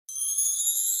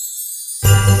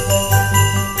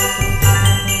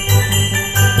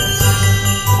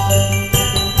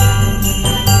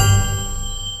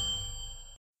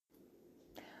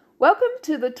welcome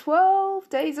to the 12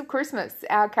 Days of Christmas,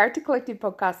 our Character Collective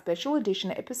podcast special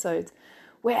edition episodes,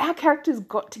 where our characters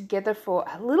got together for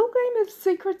a little game of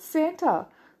Secret Santa.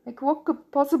 Like, what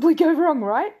could possibly go wrong,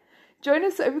 right? Join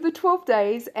us over the 12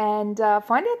 days and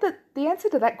find out that the answer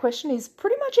to that question is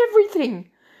pretty much everything.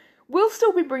 We'll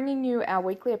still be bringing you our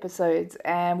weekly episodes,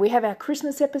 and we have our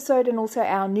Christmas episode and also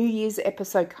our New Year's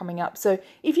episode coming up. So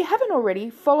if you haven't already,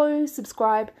 follow,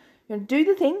 subscribe, do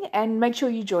the thing, and make sure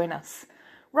you join us.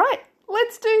 Right,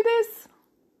 let's do this.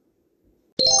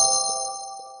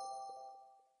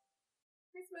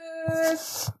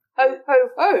 Christmas! Ho, ho,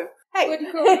 ho. Hey. What do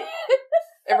you call it?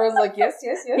 Everyone's like, yes,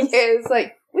 yes, yes. Yeah, it's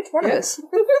like, which one of us?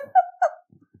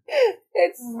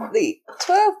 It's the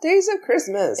 12 Days of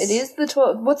Christmas. It is the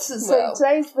 12th. Well,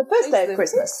 Today's the first day of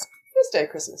Christmas. First day of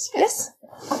Christmas. Yes.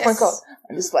 Oh my Yes. God.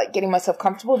 I'm just like getting myself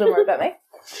comfortable. Don't worry about me.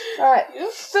 All right.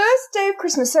 Yep. First day of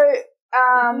Christmas. So,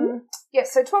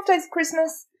 so 12 days of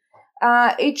Christmas.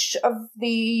 Each of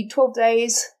the 12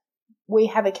 days, we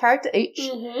have a character each,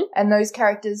 and those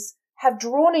characters have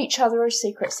drawn each other a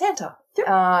secret Santa. Yep.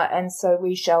 And so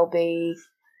we shall be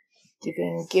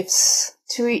giving gifts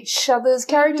to each other's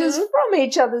characters from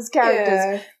each other's characters.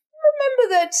 Yeah. Remember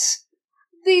that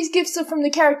these gifts are from the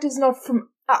characters, not from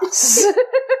us.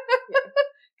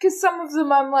 Because some of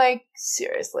them I'm like,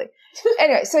 seriously.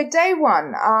 Anyway, so day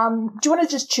one. Do you want to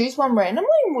just choose one randomly,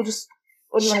 or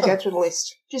do you want to go through the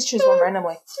list? Just choose one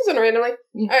randomly. Choose one randomly.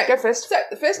 You All right. go first. So,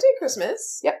 the first day of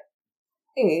Christmas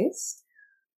is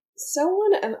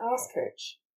Selwyn and Ask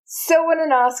Coach. Selwyn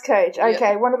and Ask Coach. Yep.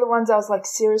 Okay, one of the ones I was like,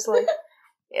 seriously?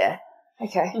 Yeah.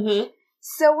 Okay. Mm-hmm.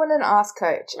 Selwyn and Ask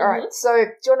Coach. All right, so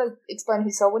do you want to explain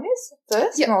who Selwyn is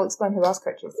first? Yep. And I'll explain who Ask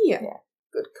Coach is. Yeah.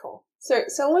 Good call. So,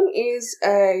 Selwyn is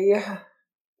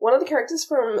one of the characters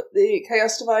from the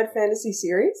Chaos Divide fantasy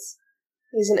series.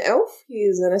 He's an elf. He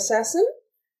is an assassin.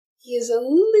 He is a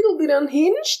little bit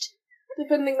unhinged,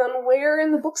 depending on where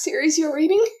in the book series you're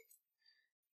reading.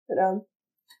 But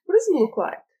What does he look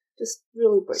like? Just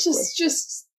really briefly. it's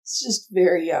just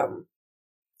very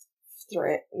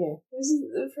threat. Yeah, this is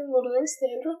from Lord of the Rings.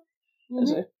 Sandra.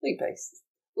 Mhm. Big face,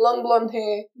 long blonde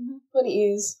hair, pointy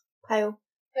ears, Pale.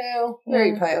 pale,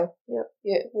 very pale. Yep.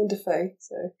 Yeah, Winter Fae,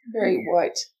 so very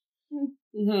white.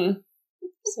 Mm-hmm.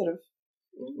 Sort of.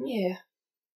 Yeah.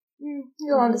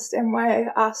 You'll understand why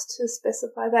I asked to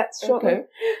specify that shortly. Okay.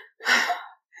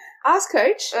 Ask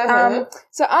Coach. Uh-huh.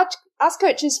 So Ask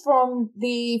Coach is from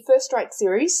the First Strike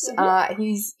series.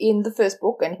 He's in the first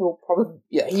book, and he'll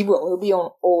be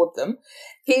on all of them.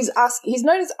 He's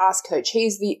known as Ask Coach.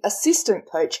 He's the assistant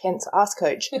coach, hence Ask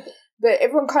Coach. But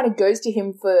everyone kind of goes to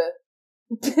him for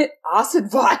ask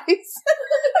advice.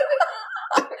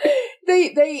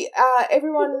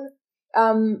 Everyone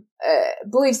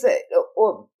believes that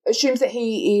or assumes that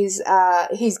he is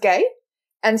he's gay,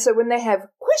 and so when they have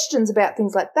questions about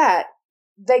things like that,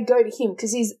 they go to him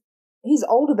because he's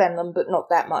older than them, but not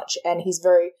that much, and he's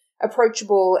very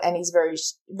approachable, and he's very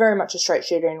very much a straight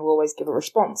shooter, and will always give a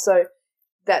response. So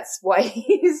that's why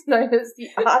he's known as the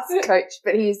Ask Coach,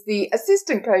 but he is the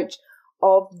assistant coach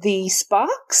of the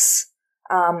Sparks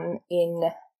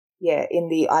in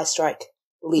the Ice Strike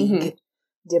League.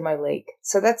 Demo League.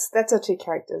 So that's our two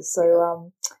characters.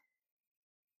 So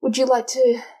would you like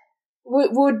to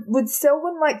would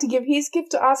Selwyn like to give his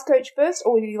gift to Ask Coach first,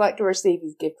 or would you like to receive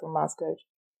his gift from Ask Coach?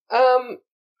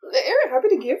 Aaron, happy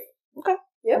to give. Okay.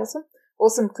 Yeah.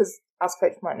 Awesome, because Ask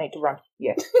Coach might need to run.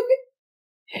 Yeah.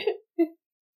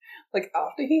 Like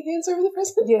after he hands over the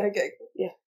present? Yeah. Okay, cool.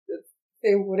 Yeah.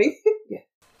 Fair warning. Yeah.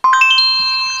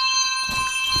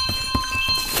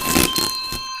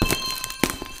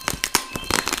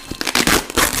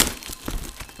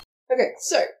 Okay,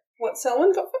 so what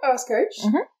Selwyn got for Ask Coach,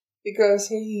 because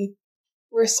he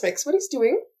respects what he's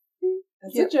doing,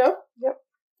 that's a job,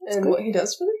 and what he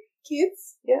does for the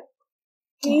kids,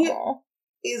 he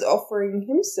is offering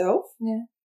himself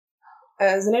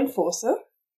as an enforcer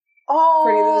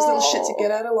for any of those little shits that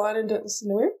get out of line and don't listen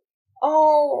to him,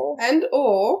 and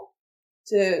or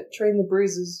to train the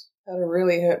bruisers how to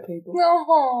really hurt people.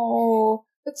 Oh,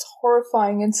 that's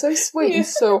horrifying and so sweet and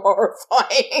so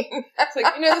horrifying. It's like,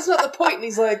 that's not the point. And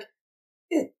he's like,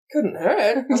 it couldn't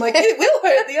hurt. I'm like, it will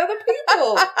hurt the other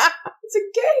people. It's a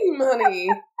game, honey.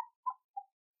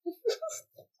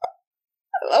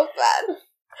 I love that.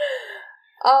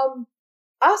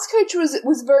 Ask Coach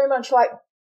was very much like,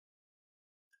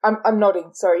 I'm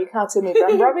nodding. Sorry, you can't see me,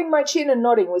 but I'm rubbing my chin and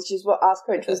nodding, which is what Ask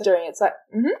Coach was doing. It's like,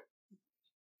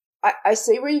 I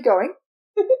see where you're going.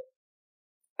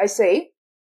 I see.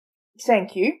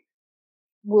 Thank you.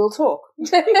 We'll talk.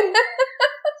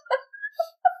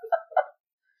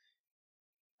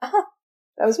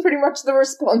 That was pretty much the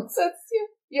response.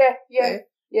 Yeah.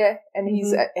 And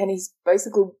he's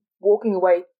basically walking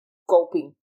away,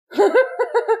 gulping.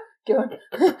 Going.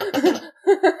 A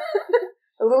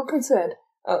little concerned.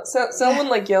 So someone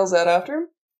like yells out after him.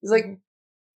 He's like,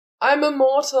 "I'm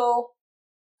immortal.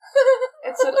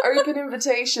 It's an open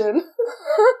invitation."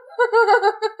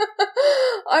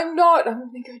 I'm not.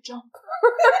 I'm gonna go jump.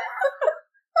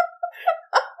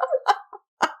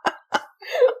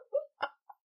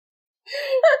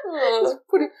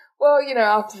 Well,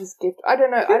 after this gift, I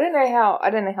don't know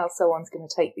how someone's going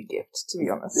to take the gift. To be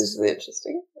honest, this is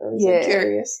interesting. I'm so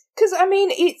curious because I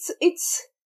mean, it's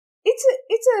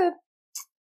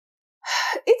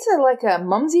a like a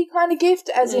mumsy kind of gift,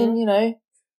 as in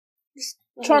just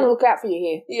trying to look out for you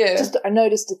here. Yeah, just I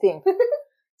noticed a thing.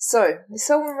 So, is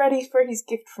someone ready for his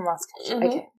gift from us?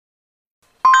 Okay.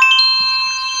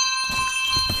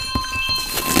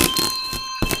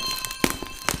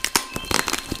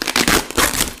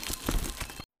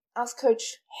 Ask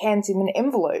Coach hands him an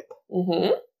envelope.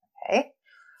 Okay.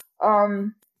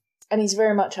 And he's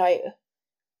very much, I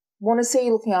want to see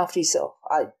you looking after yourself.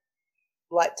 I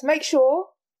like to make sure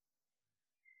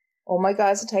all my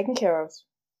guys are taken care of.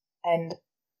 And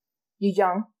you're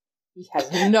young. He has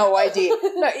no idea.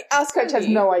 No, Ask Coach has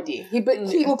no idea. But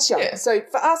he looks young. Yeah. So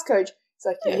for Ask Coach, it's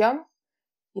like, you're young,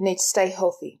 you need to stay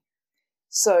healthy.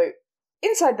 So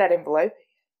inside that envelope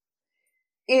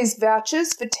is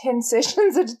vouchers for 10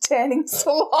 sessions at a tanning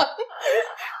salon.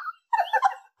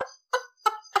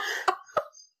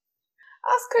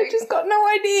 Ask Coach has got no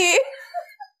idea.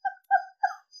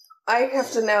 I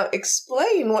have to now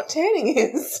explain what tanning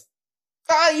is.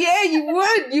 Oh, yeah,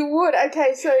 you would.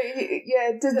 Okay, so,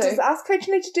 does Ask Coach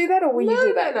need to do that, or will you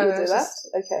do that? No, You'll do that?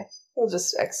 Okay. He'll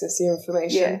just access the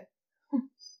information. Yeah.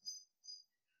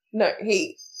 No,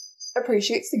 he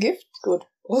appreciates the gift. Good.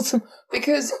 Awesome.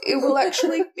 Because it will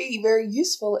actually be very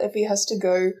useful if he has to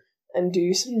go and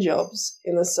do some jobs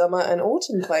in the summer and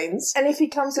autumn plains. And if he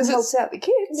comes and helps out the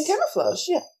kids. Can be camouflage.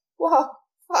 Yeah. Wow.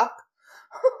 Fuck.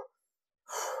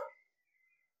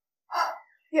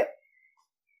 Yep.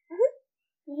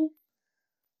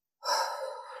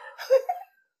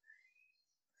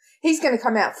 He's going to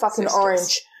come out fucking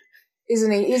orange,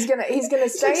 isn't he? He's gonna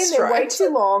stay in there way too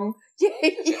long. Yeah.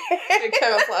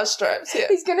 Camouflage stripes. Yeah.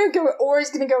 He's gonna go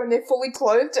in there fully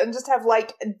clothed and just have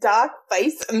like a dark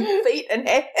face and feet and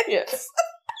hair. Yes.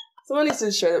 Someone needs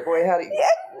to show that boy how to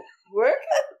work.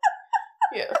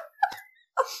 Yeah.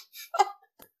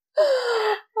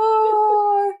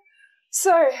 Oh.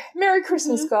 So, Merry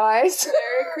Christmas, guys.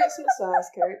 Merry Christmas,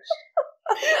 Ask Coach.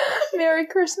 Merry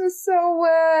Christmas,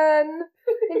 Selwyn.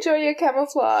 Enjoy your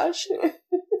camouflage.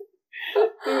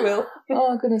 We will.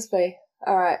 Oh, goodness me.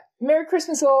 All right. Merry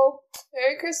Christmas, all.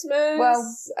 Merry Christmas.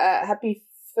 Well, happy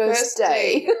first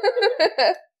day.